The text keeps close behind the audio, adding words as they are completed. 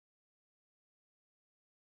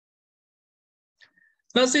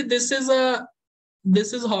Now see, this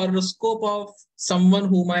is horoscope of someone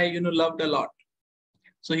whom I loved a lot.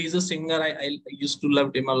 So he's a singer. I used to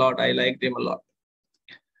love him a lot. I liked him a lot.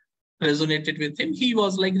 Resonated with him. He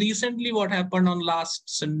was like recently what happened on last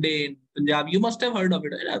Sunday in Punjab. You must have heard of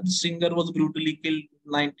it. Right? The singer was brutally killed,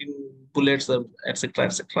 19 bullets, etc.,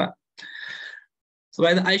 etc. So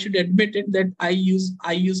I should admit it that I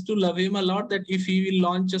used to love him a lot. That if he will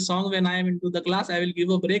launch a song when I am into the class, I will give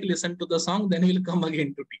a break, listen to the song, then he will come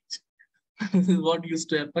again to teach. This is what used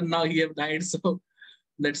to happen. Now he have died, so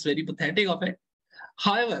that's very pathetic of it.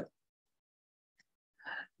 However,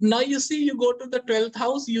 now you see, you go to the 12th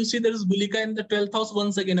house, you see there is Bulika in the 12th house,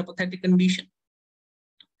 once again a pathetic condition.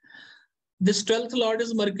 This 12th lord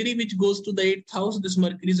is Mercury, which goes to the 8th house. This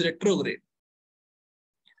Mercury is retrograde.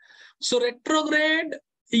 So retrograde,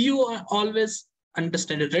 you always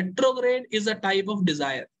understand it. Retrograde is a type of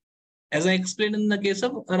desire. As I explained in the case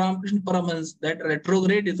of Ramakrishna Paramahansa, that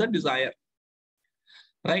retrograde is a desire,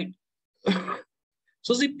 right?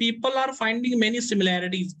 So see, people are finding many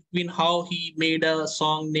similarities between how he made a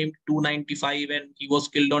song named 295 and he was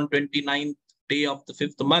killed on 29th day of the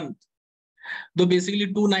 5th month. Though basically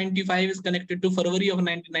 295 is connected to February of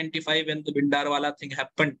 1995 when the Bhindarwala thing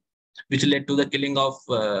happened, which led to the killing of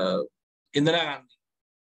Indira Gandhi.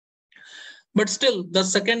 But still, the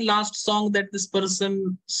second last song that this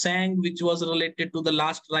person sang, which was related to the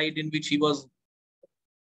last ride in which he was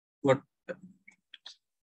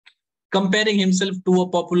comparing himself to a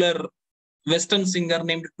popular Western singer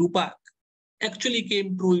named Tupac, actually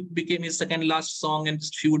came true. It became his second last song, and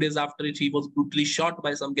just few days after it, he was brutally shot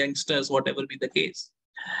by some gangsters, whatever be the case.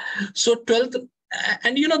 So 12th,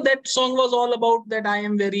 and that song was all about that I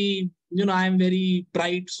am very, I am very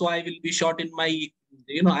bright, so I will be shot in my,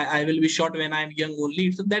 I will be shot when I am young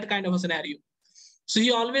only. So that kind of a scenario. So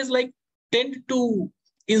he always tend to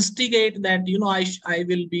instigate that, I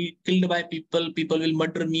will be killed by people will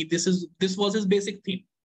murder me. This was his basic theme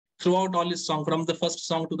throughout all his song, from the first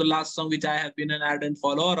song to the last song, which I have been an ardent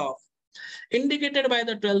follower of, indicated by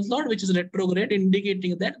the 12th lord, which is retrograde,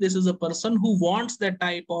 indicating that this is a person who wants that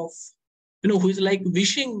type of, who is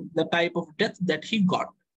wishing the type of death that he got.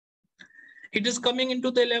 It is coming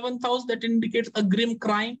into the 11th house, that indicates a grim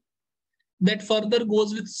crime, that further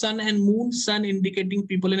goes with sun and moon. Sun indicating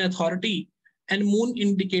people in authority, and moon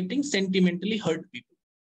indicating sentimentally hurt people,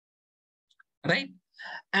 right?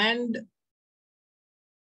 And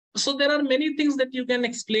so there are many things that you can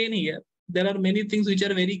explain here. There are many things which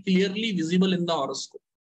are very clearly visible in the horoscope,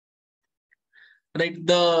 right?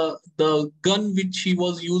 The gun which he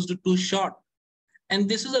was used to shot, and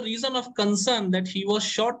this is a reason of concern, that he was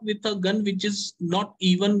shot with a gun which is not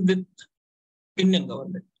even with Indian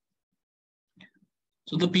government.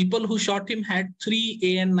 So the people who shot him had 3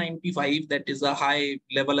 AN-95, that is a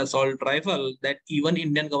high-level assault rifle that even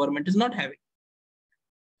Indian government is not having.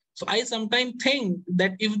 So I sometimes think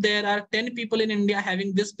that if there are 10 people in India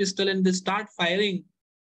having this pistol and they start firing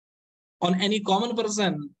on any common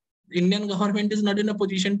person, Indian government is not in a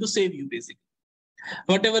position to save you, basically.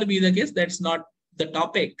 Whatever be the case, that's not the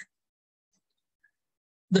topic.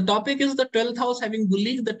 The topic is the 12th house having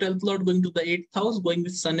Bulli, the 12th lord going to the 8th house, going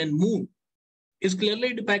with sun and moon, is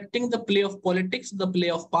clearly depicting the play of politics, the play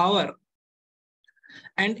of power,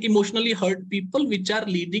 and emotionally hurt people, which are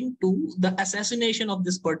leading to the assassination of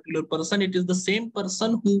this particular person. It is the same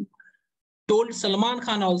person who told Salman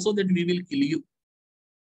Khan also that we will kill you.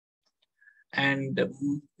 And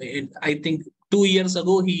I think 2 years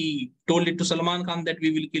ago, he told it to Salman Khan that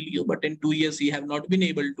we will kill you, but in 2 years, he have not been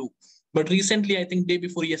able to. But recently, I think day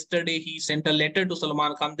before yesterday, he sent a letter to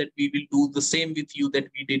Salman Khan that we will do the same with you that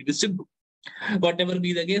we did with Sidhu. Whatever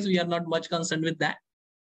be the case, we are not much concerned with that.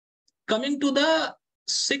 Coming to the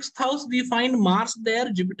 6th house, we find Mars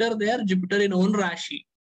there, Jupiter in own Rashi.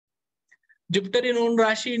 Jupiter in own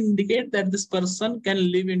Rashi indicate that this person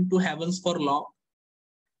can live into heavens for long.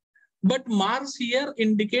 But Mars here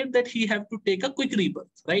indicate that he have to take a quick rebirth,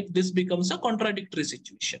 right? This becomes a contradictory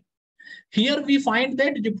situation. Here we find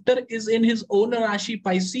that Jupiter is in his own Rashi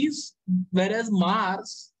Pisces, whereas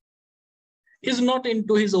Mars is not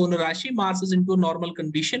into his own Rashi. Mars is into a normal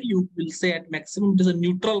condition. You will say at maximum it is a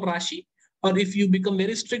neutral Rashi. Or if you become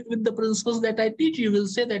very strict with the principles that I teach, you will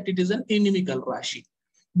say that it is an inimical Rashi.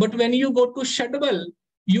 But when you go to Shadbal,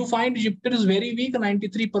 you find Jupiter is very weak,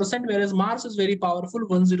 93%, whereas Mars is very powerful,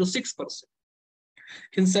 106%.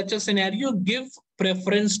 In such a scenario, give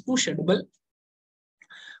preference to Shadbal,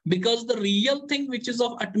 because the real thing which is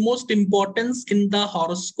of utmost importance in the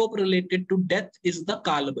horoscope related to death is the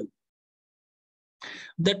Kalabal.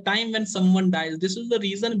 The time when someone dies. This is the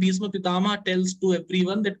reason Bhishma Pitama tells to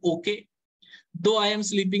everyone that, okay, Though I am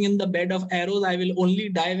sleeping in the bed of arrows, I will only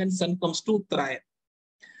die when sun comes to Uttarayan.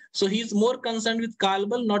 So he is more concerned with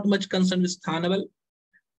Kalbal, not much concerned with Sthanabal.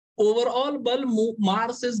 Overall,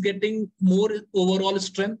 Mars is getting more overall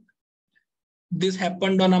strength. This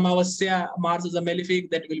happened on Amavasya. Mars is a malefic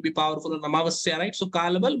that will be powerful on Amavasya, right? So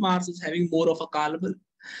Kalbal, Mars is having more of a Kalbal.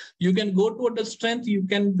 You can go toward the strength, you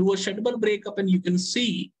can do a Shadbal breakup, and you can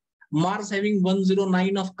see Mars having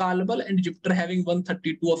 109 of Kalbal and Jupiter having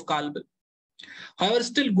 132 of Kalbal. However,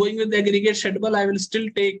 still going with the aggregate Shadbal, I will still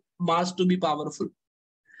take Mars to be powerful.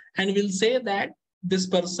 And we'll say that this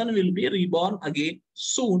person will be reborn again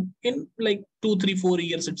soon in like 2, 3, 4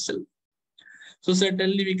 years itself. So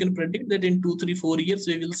certainly we can predict that in 2, 3, 4 years,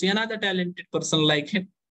 we will see another talented person like him.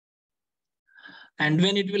 And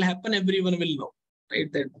when it will happen, everyone will know,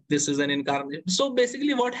 right, that this is an incarnation. So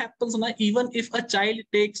basically what happens now, even if a child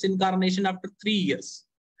takes incarnation after 3 years,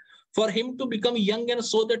 for him to become young and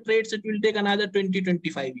show the traits, it will take another 20,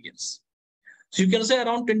 25 years. So you can say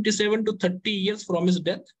around 27 to 30 years from his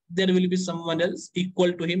death, there will be someone else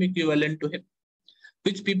equal to him, equivalent to him,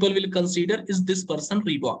 which people will consider is this person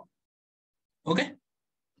reborn. Okay.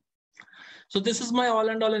 So this is my all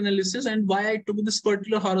and all analysis, and why I took this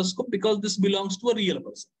particular horoscope, because this belongs to a real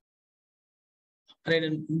person. Right?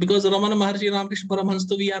 And because Ramana Maharshi, Ramakrishna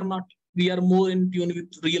Paramahansa, we are not. We are more in tune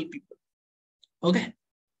with real people. Okay.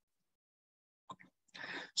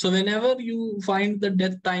 So whenever you find the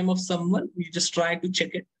death time of someone, you just try to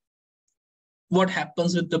check it. What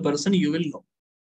happens with the person, you will know.